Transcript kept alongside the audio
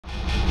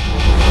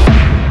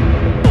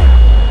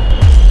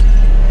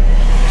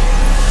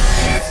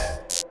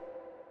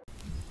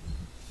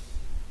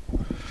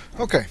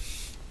Okay,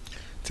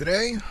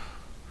 today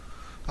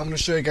I'm going to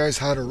show you guys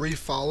how to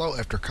refollow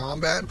after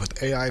combat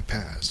with AI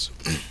paths.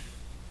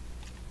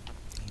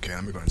 Okay,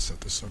 let me go ahead and set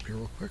this up here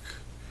real quick.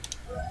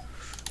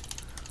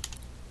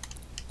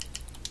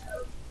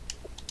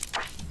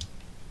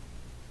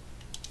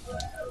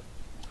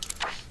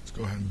 Let's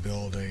go ahead and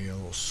build a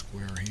little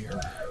square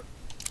here.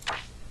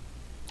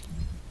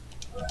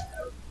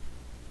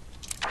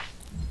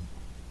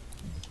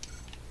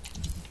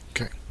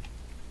 Okay.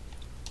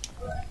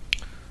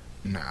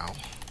 Now,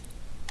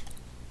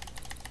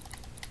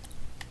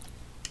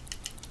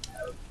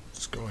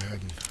 let's go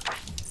ahead and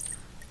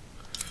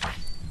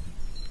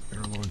get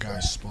our little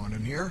guys spawned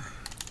in here.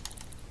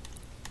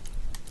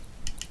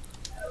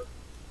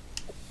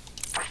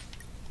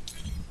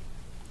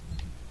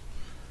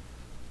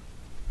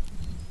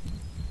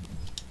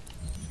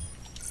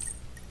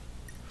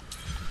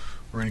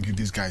 We're going to give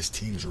these guys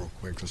teams real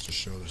quick just to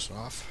show this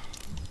off.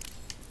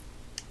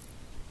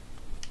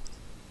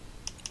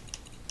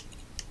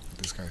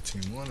 This guy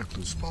team 1,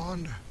 include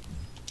spawned.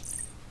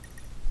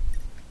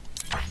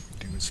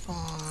 Demon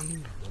spawned.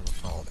 We're going to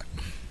follow that.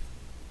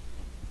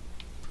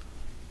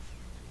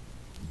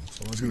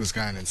 So let's give this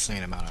guy an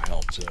insane amount of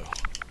health too.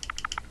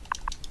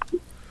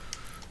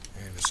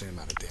 And the same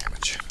amount of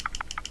damage.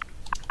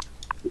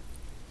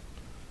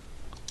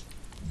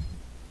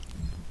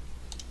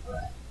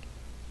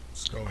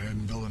 Let's go ahead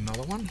and build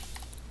another one.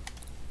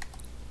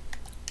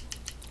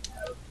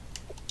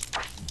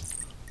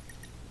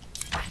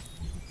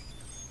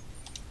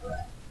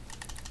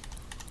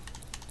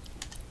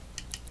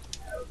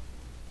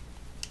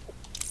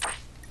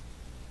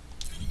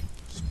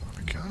 Spawn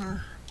a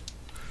counter.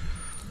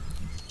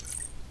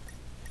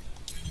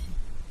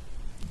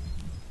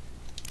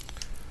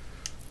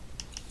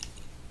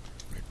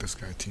 Make this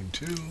guy team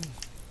 2.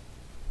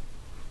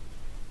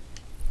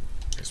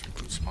 Guess we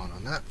include spawn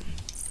on that.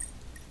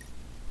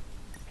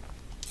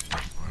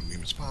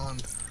 Demon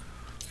spawned.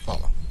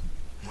 Follow.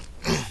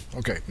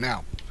 Okay,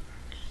 now,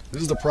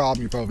 this is the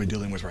problem you're probably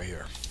dealing with right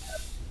here.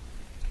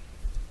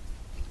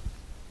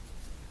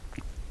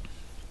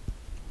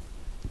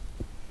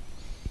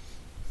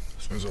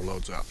 As soon as it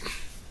loads up.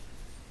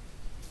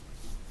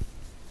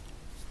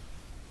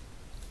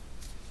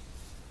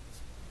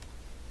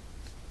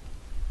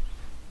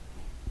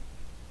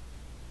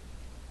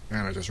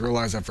 And I just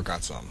realized I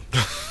forgot something.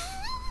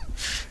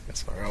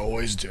 That's what I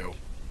always do.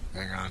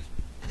 Hang on.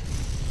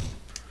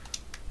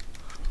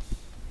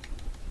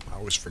 I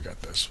always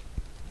forget this.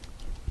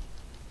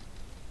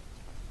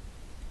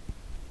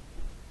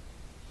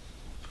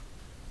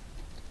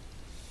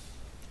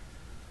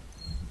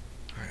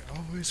 I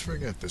always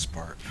forget this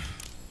part.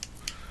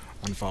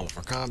 Unfollow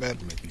for combat,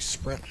 make you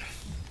sprint.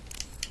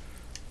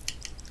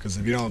 Because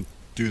if you don't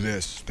do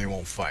this, they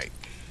won't fight.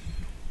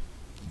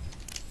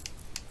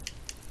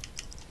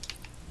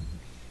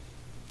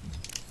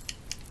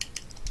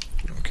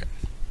 Okay.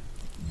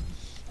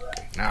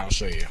 Now I'll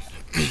show you.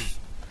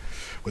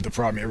 With the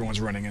problem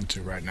everyone's running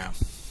into right now.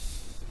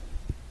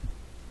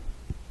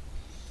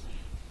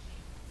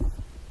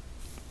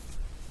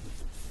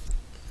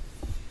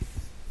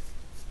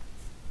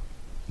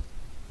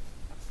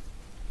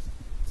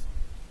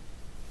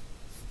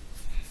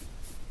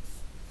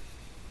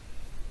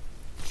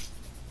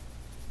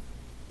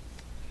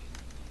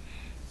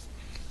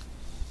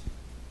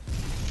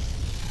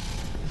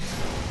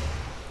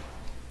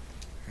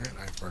 And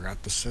I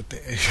forgot to set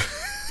the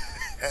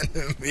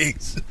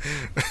enemies.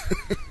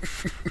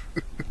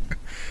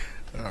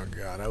 Oh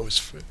god, I was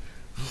fit.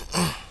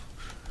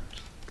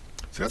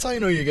 See, that's how you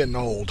know you're getting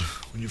old,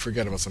 when you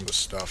forget about some of this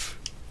stuff.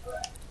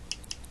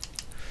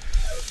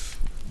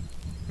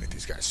 Make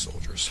these guys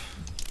soldiers.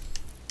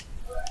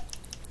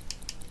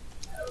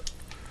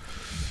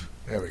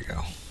 There we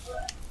go.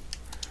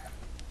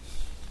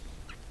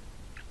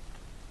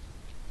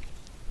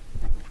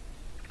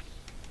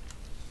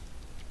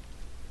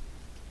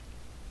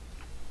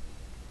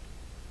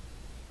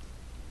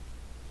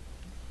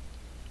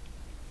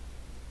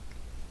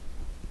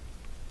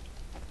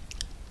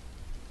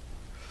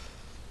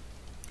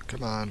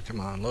 Come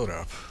on, load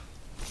up.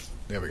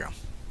 There we go.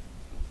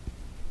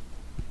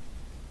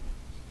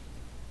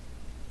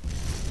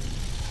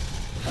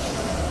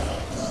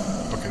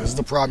 Okay, this is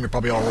the problem you're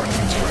probably all running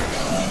into right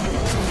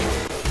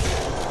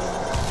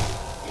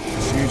now.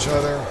 You see each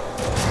other,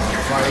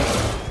 fight.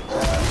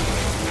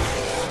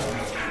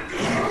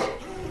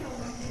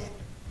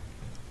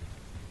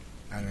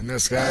 And then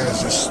this guy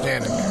is just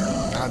standing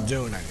there, not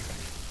doing anything.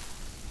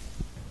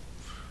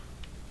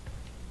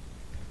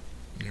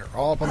 You're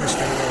all up on the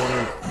screen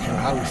wondering,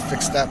 how do we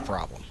fix that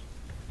problem?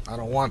 I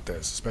don't want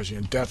this, especially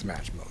in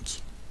deathmatch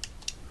modes.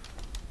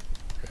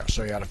 Okay, I'll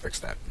show you how to fix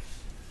that.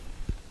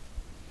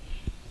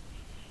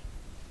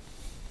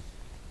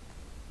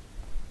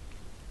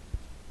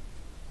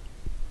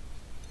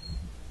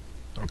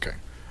 Okay,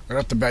 right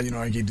off the bat, you know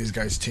I gave these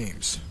guys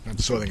teams. Not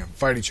so they can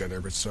fight each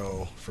other, but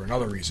so for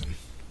another reason.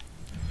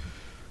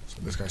 So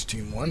this guy's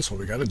team 1, so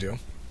what we gotta do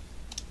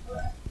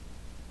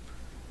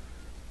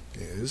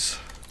is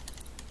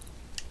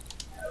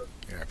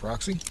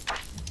proxy.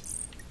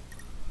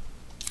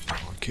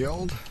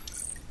 killed.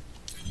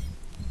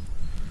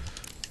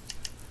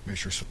 Make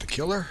sure it's with the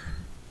killer.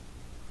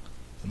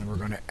 And then we're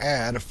going to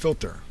add a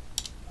filter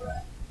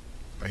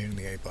by hitting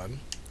the A button.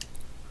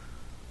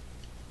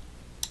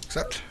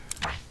 Accept.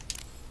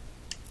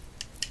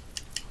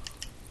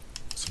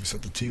 So we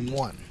set the team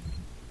 1.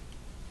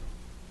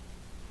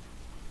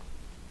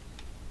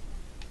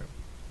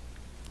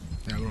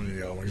 Yeah, we don't need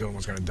the other one. The other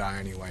one's going to die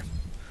anyway.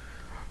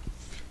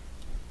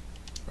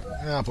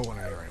 Yeah, I'll put one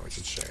out here anyway,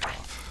 just to shake it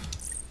off.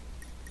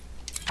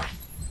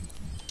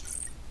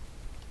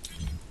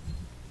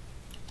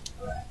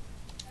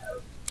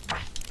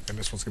 And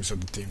this one's going to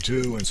be set to team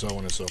 2, and so on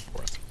and so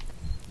forth.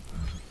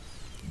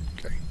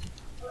 Okay.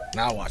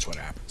 Now watch what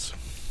happens.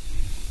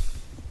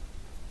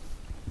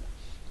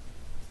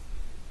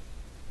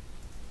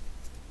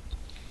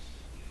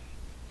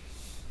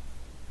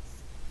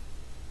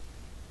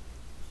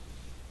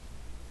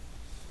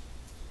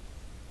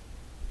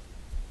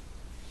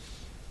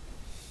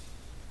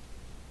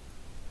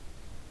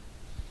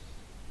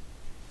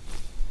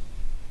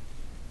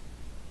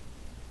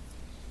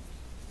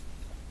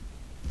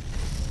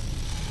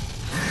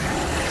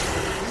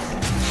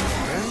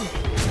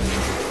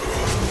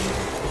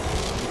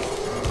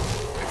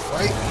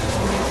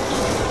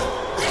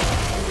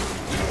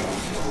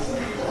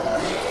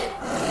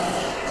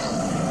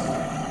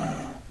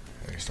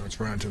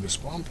 Running to the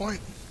spawn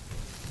point,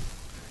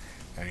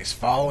 and he's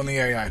following the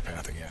AI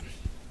path again.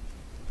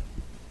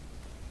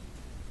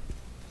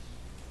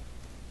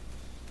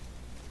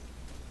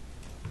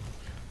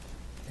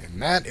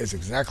 And that is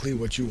exactly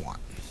what you want.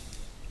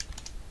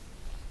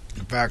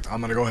 In fact,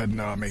 I'm going to go ahead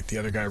and make the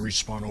other guy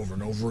respawn over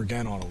and over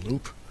again on a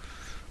loop,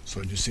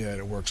 so you see that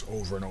it works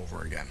over and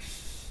over again.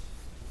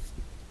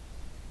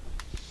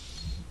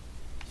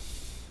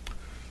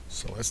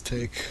 So let's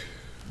take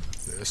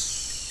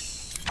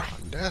this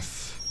on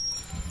death.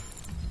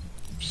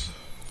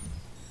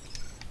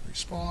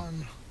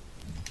 Respawn.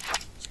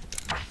 Let's get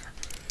that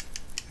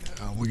in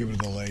there. We'll give it a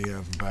delay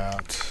of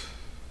about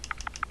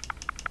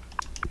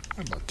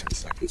 10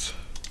 seconds.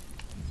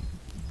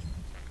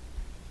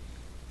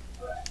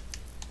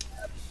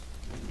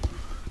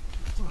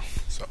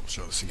 So we'll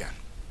show this again.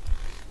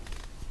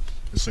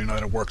 Just so you know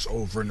that it works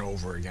over and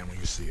over again when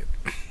you see it.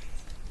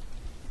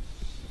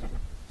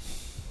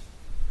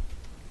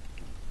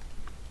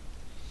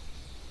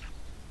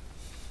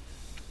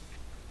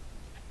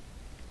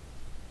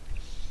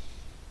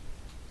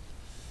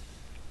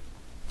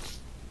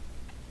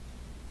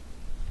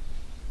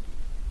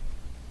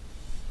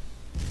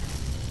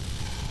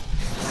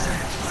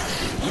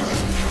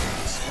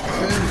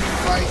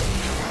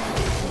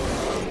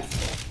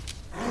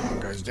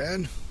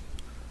 Dead.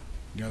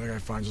 The other guy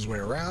finds his way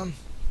around.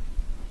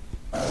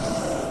 You're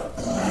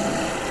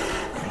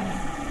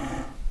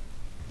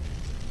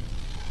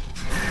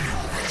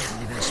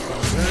gonna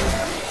spawn in.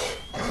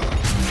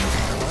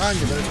 Come on,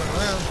 you better turn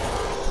around.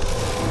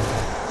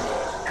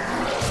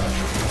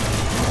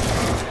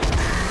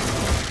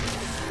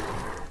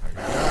 Okay,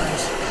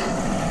 guys.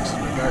 So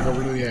we're back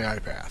over to the AI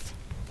path.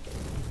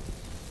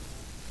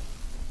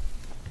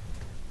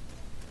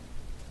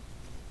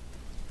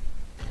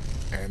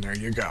 And there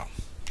you go.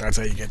 That's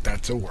how you get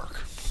that to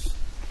work.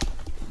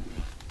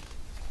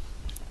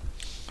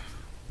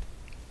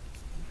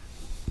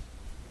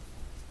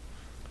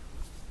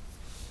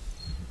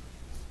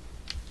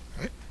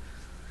 Okay.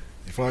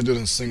 If you want to do it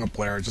in single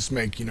player, just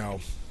make,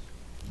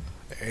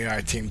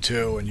 AI team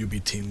 2 and you be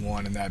team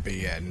 1 and that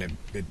be it. And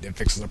it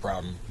fixes the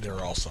problem there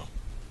also.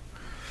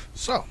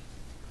 So,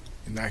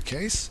 in that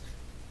case,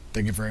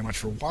 thank you very much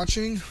for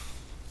watching.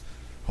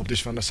 Hope this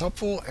found this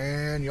helpful,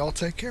 and y'all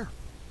take care.